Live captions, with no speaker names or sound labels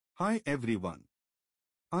Hi everyone.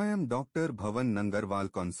 I am Dr. Bhavan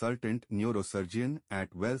Nangarwal, consultant neurosurgeon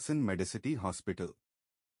at Wilson Medicity Hospital.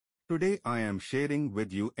 Today I am sharing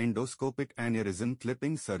with you endoscopic aneurysm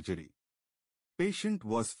clipping surgery. Patient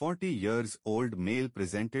was 40 years old male,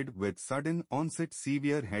 presented with sudden onset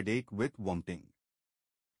severe headache with vomiting.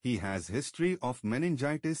 He has history of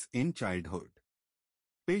meningitis in childhood.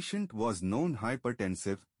 Patient was known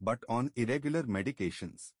hypertensive but on irregular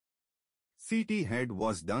medications. CT head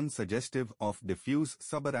was done, suggestive of diffuse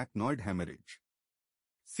subarachnoid hemorrhage.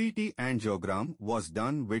 CT angiogram was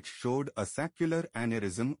done, which showed a saccular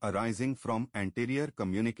aneurysm arising from anterior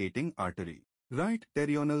communicating artery. Right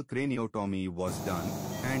pterional craniotomy was done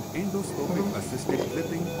and endoscopic assisted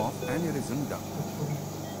clipping of aneurysm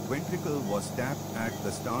done. Ventricle was tapped at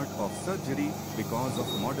the start of surgery because of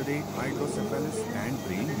moderate hydrocephalus and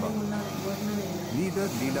brain bug. Neither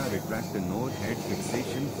Leela retractor nor head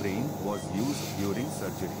fixation frame was used during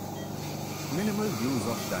surgery. Minimal use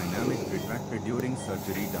of dynamic retractor during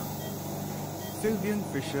surgery done. Sylvian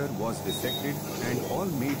fissure was dissected and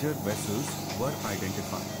all major vessels were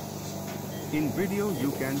identified. In video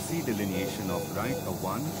you can see delineation of right a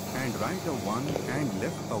 1 and right a 1 and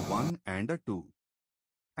left a 1 and a 2.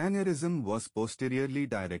 Aneurysm was posteriorly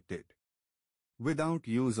directed. Without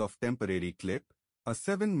use of temporary clip, a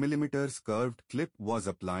 7 mm curved clip was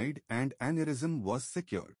applied and aneurysm was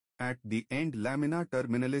secured. At the end, lamina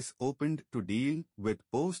terminalis opened to deal with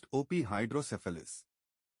post-op hydrocephalus.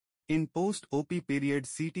 In post-op period,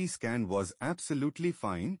 CT scan was absolutely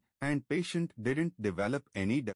fine and patient didn't develop any